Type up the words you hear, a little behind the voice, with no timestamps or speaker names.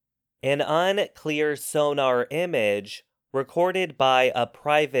An unclear sonar image recorded by a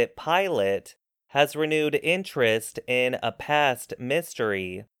private pilot has renewed interest in a past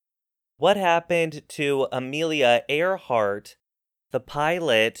mystery. What happened to Amelia Earhart, the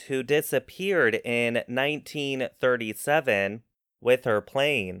pilot who disappeared in 1937 with her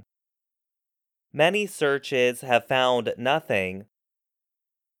plane? Many searches have found nothing.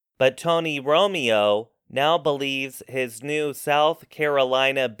 But Tony Romeo now believes his new South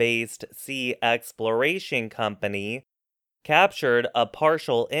Carolina-based sea exploration company captured a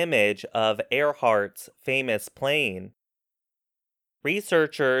partial image of Earhart's famous plane.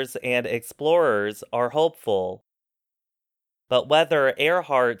 Researchers and explorers are hopeful. But whether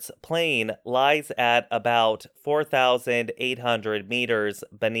Earhart's plane lies at about 4,800 meters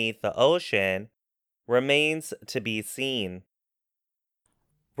beneath the ocean remains to be seen.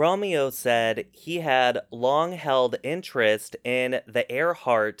 Romeo said he had long held interest in the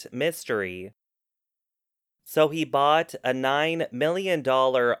Earhart mystery. So he bought a $9 million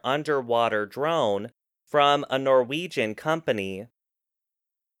underwater drone from a Norwegian company.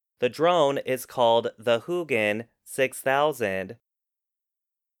 The drone is called the Hugin 6000.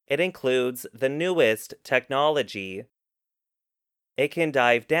 It includes the newest technology. It can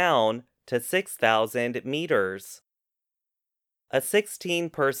dive down to 6,000 meters. A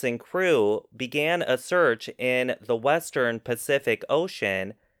 16-person crew began a search in the western Pacific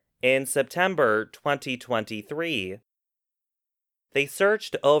Ocean in September 2023. They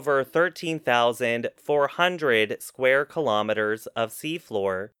searched over 13,400 square kilometers of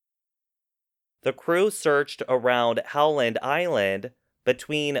seafloor. The crew searched around Howland Island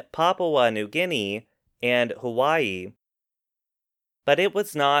between Papua New Guinea and Hawaii. But it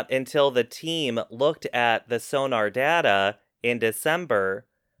was not until the team looked at the sonar data in December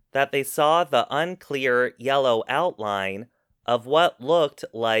that they saw the unclear yellow outline of what looked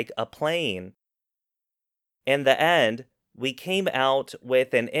like a plane. In the end, we came out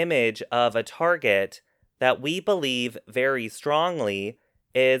with an image of a target that we believe very strongly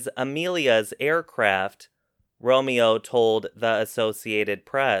is Amelia's aircraft, Romeo told the Associated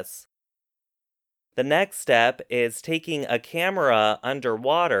Press. The next step is taking a camera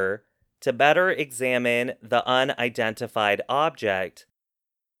underwater to better examine the unidentified object.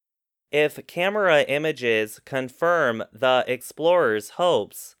 If camera images confirm the explorers'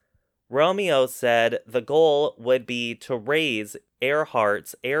 hopes, Romeo said the goal would be to raise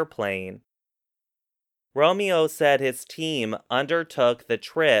Earhart's airplane. Romeo said his team undertook the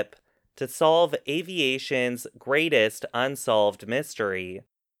trip to solve aviation's greatest unsolved mystery.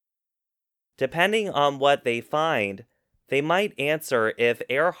 Depending on what they find, they might answer if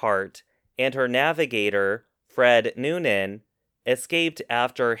Earhart and her navigator, Fred Noonan, escaped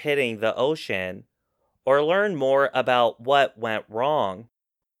after hitting the ocean, or learn more about what went wrong.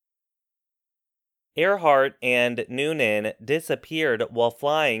 Earhart and Noonan disappeared while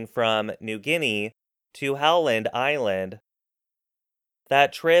flying from New Guinea to Howland Island.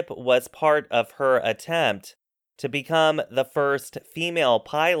 That trip was part of her attempt to become the first female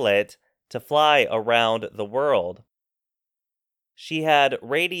pilot to fly around the world. She had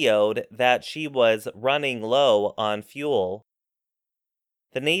radioed that she was running low on fuel.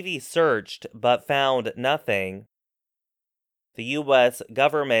 The Navy searched but found nothing. The U.S.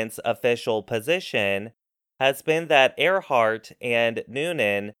 government's official position has been that Earhart and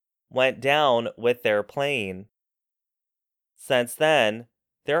Noonan went down with their plane. Since then,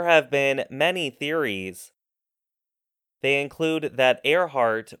 there have been many theories. They include that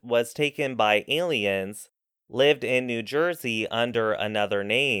Earhart was taken by aliens, lived in New Jersey under another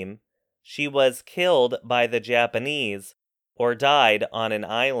name, she was killed by the Japanese, or died on an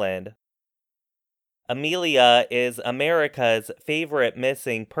island. Amelia is America's favorite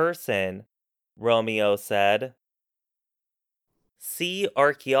missing person, Romeo said. Sea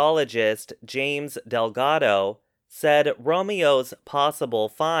archaeologist James Delgado said Romeo's possible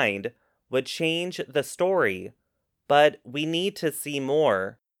find would change the story, but we need to see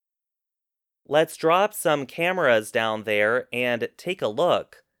more. "Let's drop some cameras down there and take a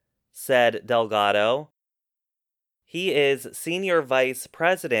look," said Delgado. He is senior vice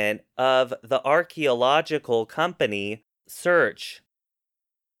president of the archaeological company Search.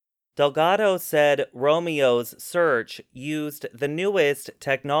 Delgado said Romeo's search used the newest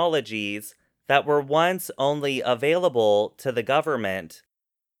technologies that were once only available to the government.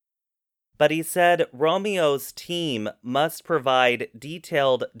 But he said Romeo's team must provide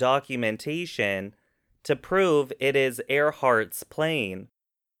detailed documentation to prove it is Earhart's plane.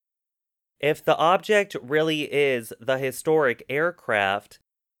 If the object really is the historic aircraft,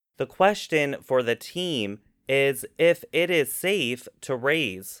 the question for the team is if it is safe to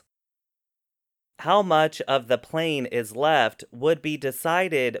raise. how much of the plane is left would be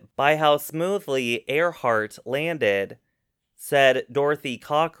decided by how smoothly Earhart landed, said Dorothy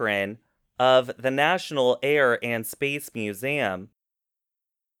Cochran of the National Air and Space Museum.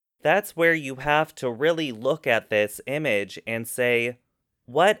 That's where you have to really look at this image and say,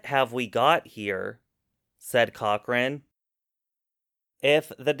 what have we got here? Said Cochran.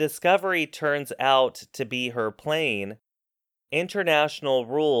 If the discovery turns out to be her plane, international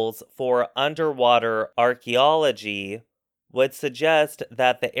rules for underwater archaeology would suggest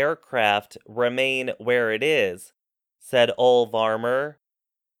that the aircraft remain where it is, said Ol Varmer.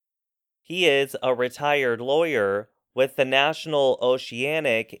 He is a retired lawyer with the National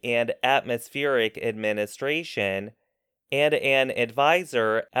Oceanic and Atmospheric Administration and an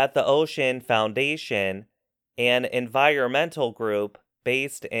advisor at the Ocean Foundation, an environmental group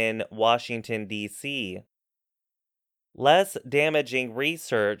based in Washington, D.C. Less damaging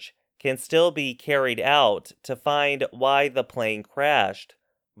research can still be carried out to find why the plane crashed,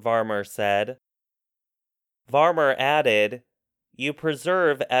 Varmer said. Varmer added, "You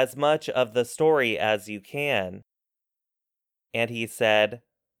preserve as much of the story as you can." And he said,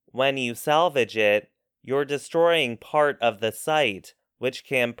 "When you salvage it, you're destroying part of the site which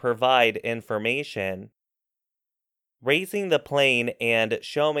can provide information. Raising the plane and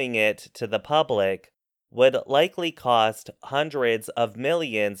showing it to the public would likely cost hundreds of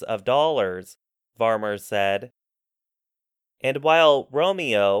millions of dollars," Varmer said. And while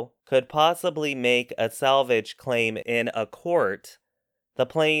Romeo could possibly make a salvage claim in a court, the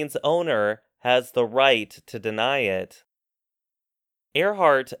plane's owner has the right to deny it.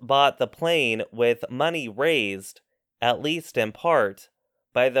 Earhart bought the plane with money raised, at least in part,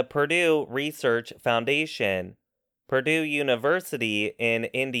 by the Purdue Research Foundation, Purdue University in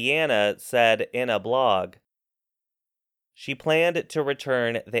Indiana said in a blog. She planned to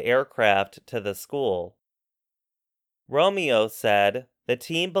return the aircraft to the school. Romeo said the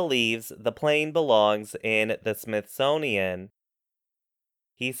team believes the plane belongs in the Smithsonian.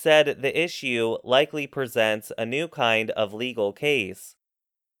 He said the issue likely presents a new kind of legal case.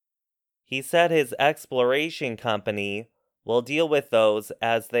 He said his exploration company will deal with those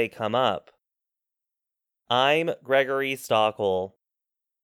as they come up. I'm Gregory Stockel.